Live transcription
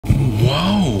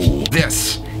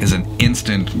This is an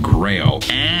instant grail,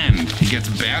 and it gets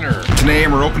better. Today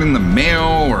we're opening the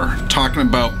mail, we're talking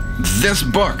about this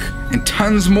book, and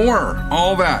tons more.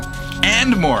 All that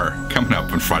and more coming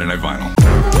up on Friday Night Vinyl.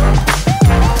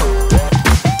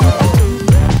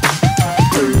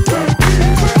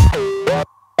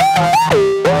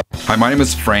 Hi, my name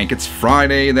is Frank. It's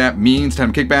Friday. That means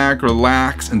time to kick back,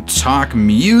 relax, and talk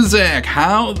music.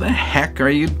 How the heck are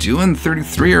you doing,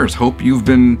 33ers? Hope you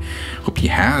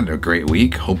had a great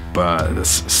week. Hope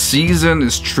this season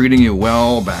is treating you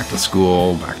well. Back to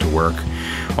school, back to work,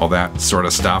 all that sort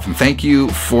of stuff. And thank you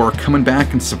for coming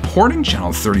back and supporting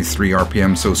Channel 33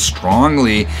 RPM so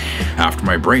strongly after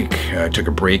my break. I took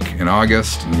a break in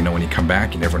August, and you know, when you come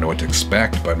back, you never know what to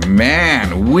expect. But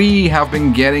man, we have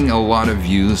been getting a lot of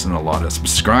views and a lot of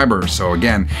subscribers. So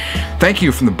again, thank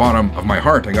you from the bottom of my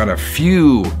heart. I got a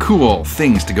few cool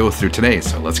things to go through today,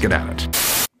 so let's get at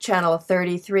it. Channel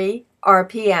 33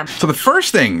 RPM. So the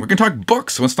first thing, we're gonna talk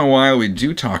books. Once in a while we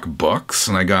do talk books,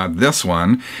 and I got this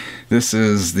one. This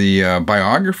is the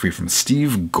biography from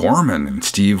Steve Gorman, and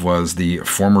Steve was the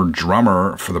former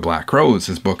drummer for the Black Crowes.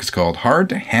 His book is called Hard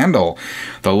to Handle: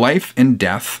 The Life and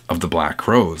Death of the Black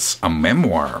Crowes, a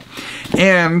memoir.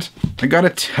 And I gotta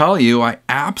tell you, I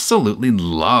absolutely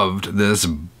loved this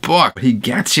book. He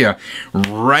gets you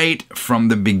right from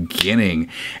the beginning.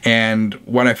 And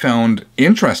what I found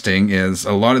interesting is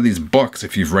a lot of these books,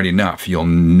 if you've read enough, you'll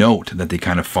note that they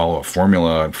kind of follow a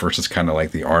formula. At first it's kind of like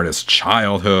the artist's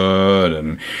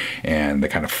childhood and the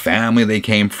kind of family they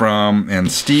came from.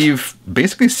 And Steve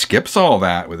basically skips all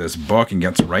that with this book and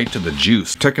gets right to the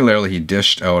juice. Particularly, he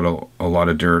dished out a lot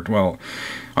of dirt, well,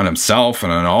 on himself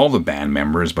and on all the band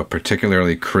members, but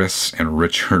particularly Chris and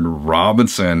Richard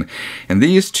Robinson. And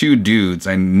these two dudes,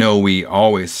 I know we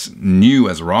always knew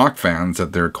as rock fans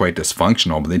that they're quite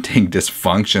dysfunctional, but they take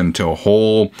dysfunction to a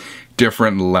whole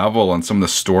different level, and some of the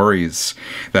stories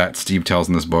that Steve tells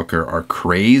in this book are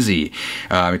crazy.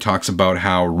 He talks about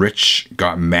how Rich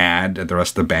got mad at the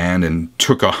rest of the band and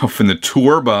took off in the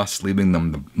tour bus, leaving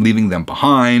them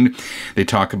behind. They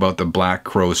talk about the Black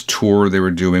Crowes tour they were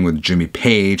doing with Jimmy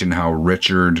Page, and how Rich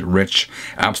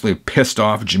absolutely pissed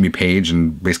off Jimmy Page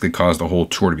and basically caused the whole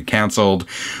tour to be canceled.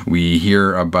 We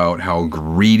hear about how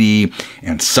greedy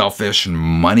and selfish and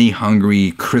money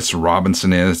hungry Chris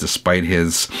Robinson is, despite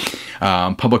his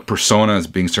public persona as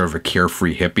being sort of a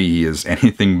carefree hippie. He is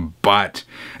anything but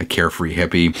a carefree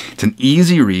hippie. It's an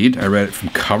easy read. I read it from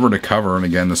cover to cover, and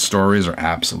again, the stories are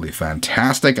absolutely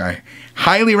fantastic. I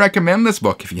highly recommend this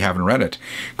book if you haven't read it.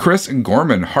 Chris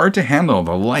Gorman, Hard to Handle: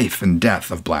 The Life and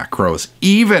Death of Black Crowes.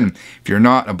 Even if you're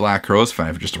not a Black Crowes fan,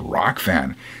 if you're just a rock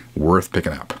fan, worth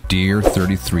picking up. Dear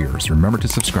 33ers, remember to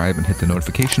subscribe and hit the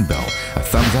notification bell. A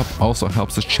thumbs up also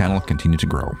helps this channel continue to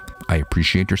grow. I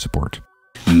appreciate your support.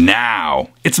 Now,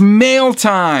 it's mail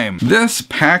time! This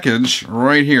package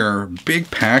right here, big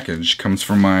package, comes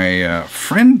from my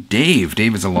friend Dave.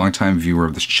 Dave is a longtime viewer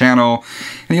of this channel,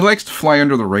 and he likes to fly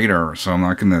under the radar, so I'm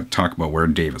not going to talk about where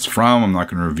Dave is from. I'm not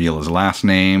going to reveal his last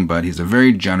name, but he's a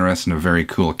very generous and a very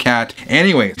cool cat.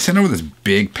 Anyway, he sent over this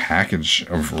big package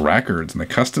of records, and the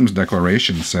customs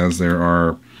declaration says there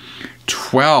are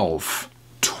 12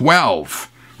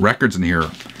 records in here.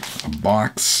 A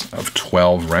box of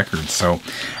 12 records. So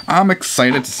I'm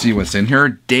excited to see what's in here.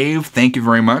 Dave, thank you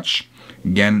very much.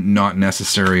 Again, not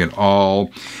necessary at all.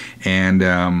 And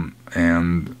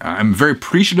I'm very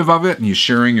appreciative of it, and you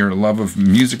sharing your love of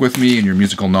music with me and your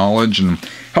musical knowledge and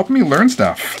helping me learn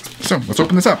stuff. So let's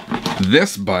open this up.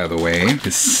 This, by the way,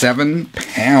 is 7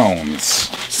 pounds.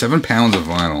 7 pounds of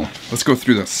vinyl. Let's go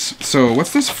through this. So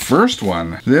what's this first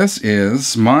one? This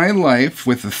is My Life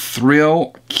with the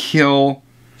Thrill Kill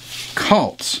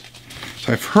Cult.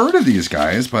 So I've heard of these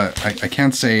guys, but I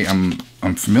can't say I'm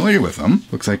familiar with them.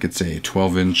 Looks like it's a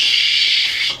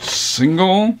 12-inch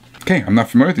single. Okay, I'm not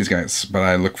familiar with these guys, but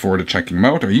I look forward to checking them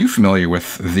out. Are you familiar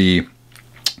with the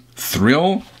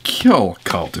Thrill Kill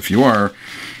Cult? If you are,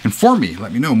 inform me.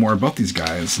 Let me know more about these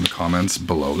guys in the comments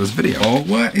below this video. Oh,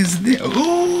 what is this?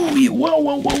 Oh,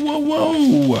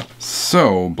 whoa.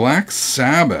 So, Black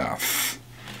Sabbath.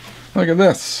 Look at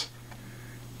this.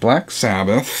 Black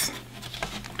Sabbath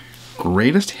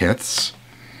Greatest Hits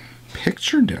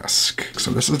picture disc. So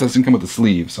this doesn't come with a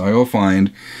sleeve, so I will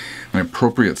find an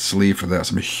appropriate sleeve for this.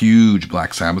 I'm a huge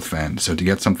Black Sabbath fan, so to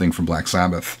get something from Black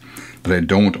Sabbath that I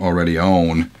don't already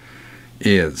own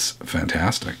is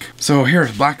fantastic. So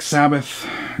here's Black Sabbath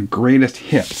Greatest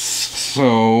Hits. So,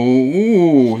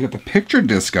 ooh, we got the picture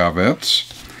disc of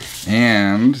it,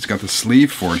 and it's got the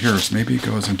sleeve for it here, so maybe it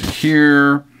goes into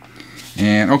here.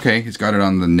 And okay, he's got it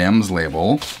on the NEMS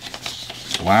label.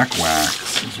 Black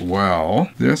wax as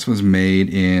well. This was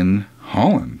made in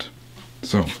Holland.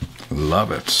 So,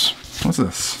 love it. What's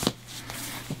this?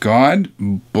 God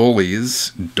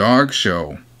Bullies Dog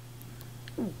Show.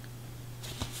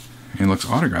 It looks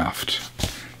autographed.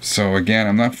 So again,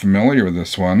 I'm not familiar with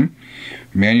this one.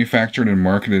 Manufactured and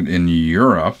marketed in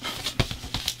Europe.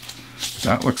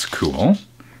 That looks cool.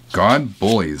 God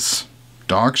Bullies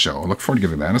Dog Show. I look forward to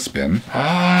giving that a spin.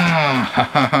 Ah, ha,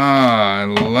 ha, ha. I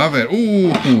love it.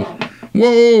 Ooh,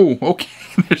 whoa. Okay,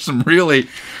 there's some really,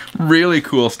 really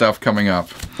cool stuff coming up.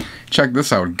 Check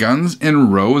this out. Guns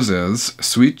N' Roses,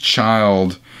 Sweet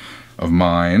Child of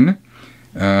Mine.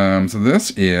 So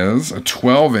this is a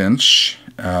 12-inch,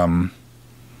 what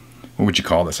would you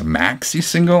call this? A maxi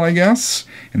single, I guess?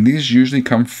 And these usually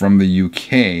come from the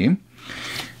UK.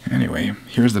 Anyway,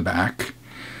 here's the back.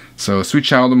 So Sweet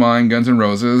Child of Mine, Guns N'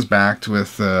 Roses, backed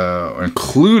with,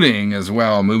 including as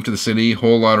well, Move to the City,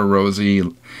 Whole Lotta Rosie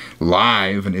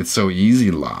live, and It's So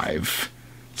Easy live.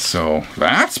 So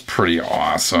that's pretty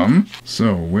awesome.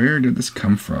 So where did this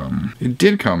come from? It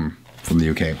did come from the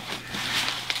UK.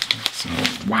 So,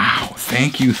 wow.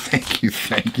 Thank you, thank you,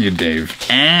 thank you, Dave.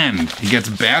 And he gets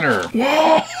better.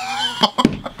 Whoa!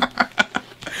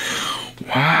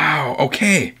 Wow.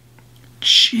 Okay.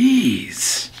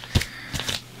 Jeez.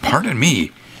 Pardon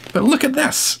me, but look at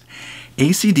this.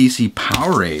 AC/DC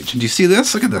Powerade. Do you see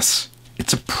this? Look at this.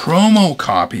 It's a promo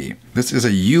copy. This is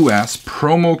a US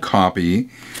promo copy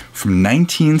from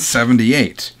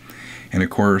 1978. And of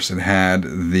course it had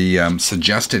the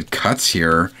suggested cuts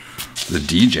here, the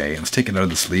DJ. Let's take it out of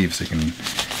the sleeve so you can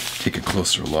take a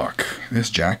closer look. This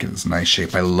jacket is nice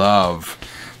shape. I love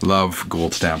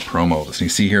gold stamp promos. And you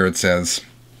see here it says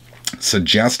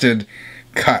suggested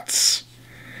cuts.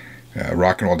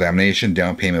 Rock and Roll Damnation,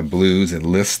 Down Payment Blues. It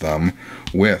lists them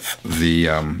with the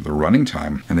running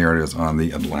time. And there it is on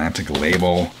the Atlantic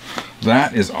label.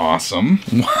 That is awesome.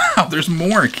 Wow, there's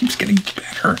more. It keeps getting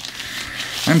better.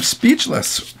 I'm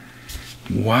speechless.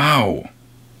 Wow.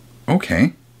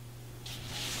 Okay.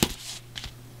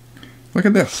 Look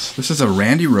at this. This is a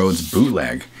Randy Rhoads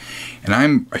bootleg. And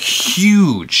I'm a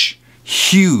huge,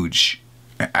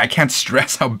 I can't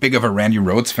stress how big of a Randy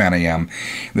Rhoads fan I am.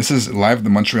 This is live at the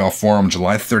Montreal Forum,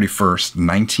 July 31st,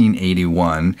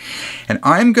 1981. And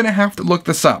I'm going to have to look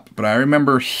this up, but I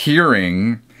remember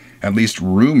hearing, at least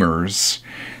rumors,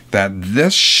 that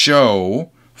this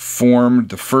show formed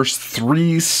the first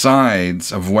 3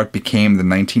 sides of what became the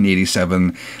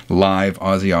 1987 live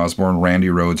Ozzy Osbourne Randy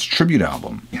Rhoads tribute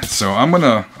album. So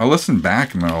I'll listen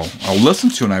back and I'll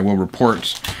listen to it and I will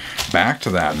report back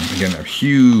to that. And again, a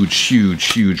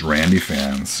huge Randy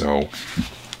fan, so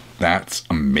that's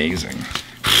amazing.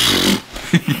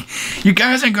 You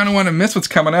guys ain't gonna want to miss what's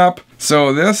coming up.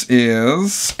 So this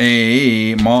is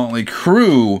a Motley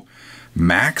Crue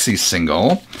maxi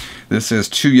single. This is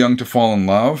Too Young to Fall in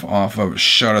Love off of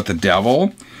Shout at the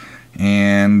Devil.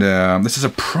 And this is a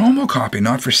promo copy,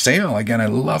 not for sale. Again, I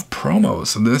love promos.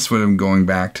 So this would have been going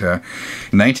back to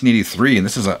 1983. And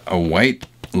this is a white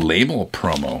label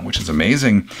promo, which is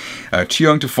amazing. Too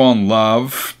Young to Fall in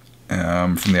Love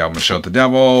from the album Shout at the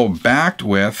Devil. Backed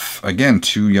with, again,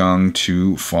 Too Young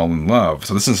to Fall in Love.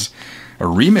 So this is a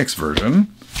remix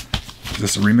version. Is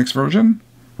this a remix version?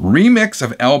 Remix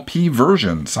of LP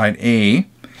version, side A.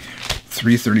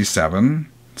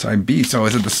 337, side B. So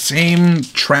is it the same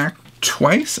track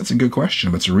twice? That's a good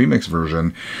question, but it's a remix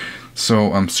version.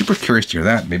 So I'm super curious to hear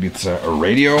that. Maybe it's a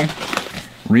radio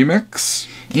remix.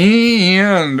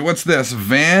 And what's this?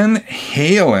 Van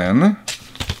Halen.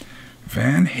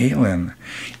 Van Halen.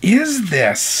 Is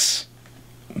this?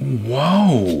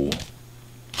 Whoa.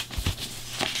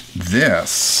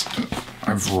 This.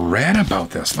 I've read about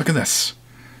this. Look at this.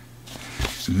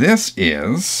 This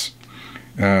is...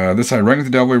 this side, Running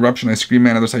with the Devil, Eruption, I Scream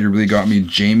Man, Other Side, You Really Got Me,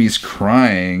 Jamie's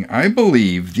Crying. I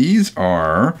believe these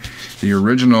are the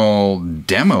original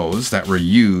demos that were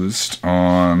used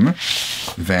on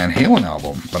Van Halen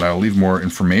album, but I'll leave more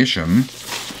information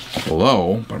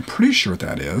below, but I'm pretty sure what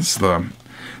that is. The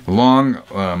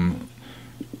long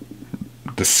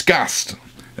discussed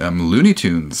Looney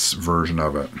Tunes version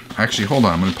of it. Actually, hold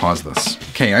on, I'm going to pause this.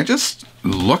 Okay, I just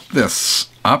looked this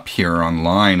up here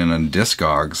online and on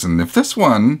Discogs, and if this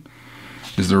one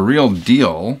is the real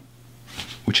deal,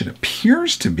 which it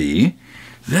appears to be,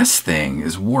 this thing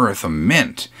is worth a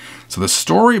mint. So the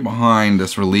story behind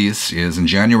this release is in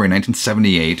January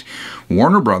 1978,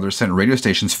 Warner Brothers sent radio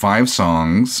stations 5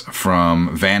 songs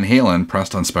from Van Halen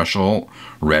pressed on special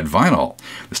red vinyl.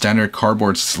 The standard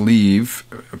cardboard sleeve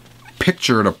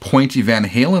pictured a pointy Van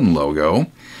Halen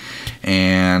logo.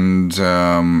 And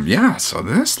yeah, so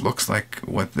this looks like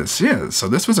what this is. So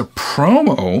this was a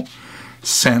promo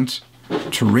sent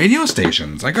to radio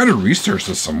stations. I gotta research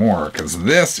this some more because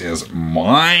this is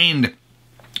mind-blowing.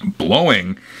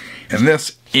 And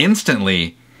this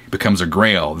instantly becomes a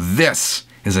grail. This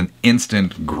is an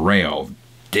instant grail.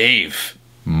 Dave,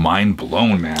 mind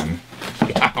blown, man.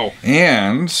 Wow.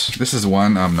 And this is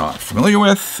one I'm not familiar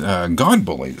with. God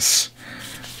Bullies.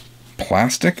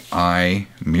 Plastic Eye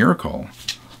Miracle.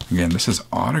 Again, this is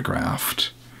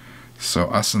autographed. So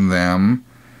us and them.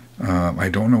 I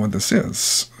don't know what this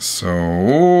is. So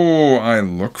I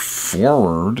look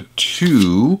forward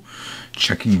to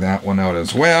checking that one out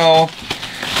as well.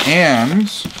 And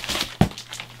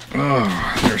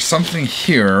there's something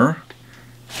here.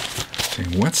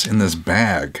 What's in this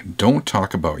bag? Don't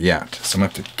talk about yet. So I'm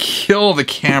going to have to kill the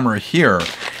camera here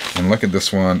and look at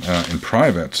this one in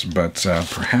private. But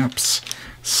perhaps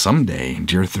someday,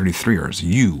 dear 33ers,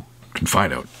 you can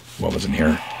find out what was in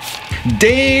here.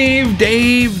 Dave,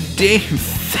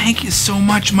 thank you so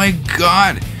much. My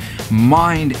God.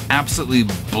 Mind absolutely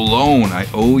blown. I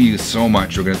owe you so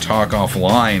much. We're going to talk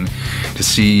offline to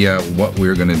see what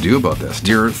we're going to do about this.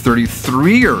 Dear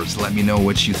 33ers, let me know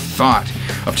what you thought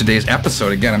of today's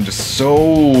episode. Again, I'm just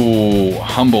so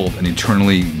humbled and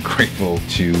eternally grateful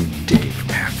to Dave.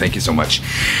 Man, thank you so much.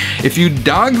 If you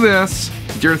dug this,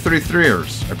 dear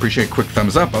 33ers, I appreciate a quick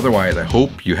thumbs up. Otherwise, I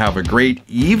hope you have a great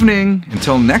evening.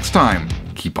 Until next time,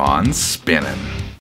 keep on spinning.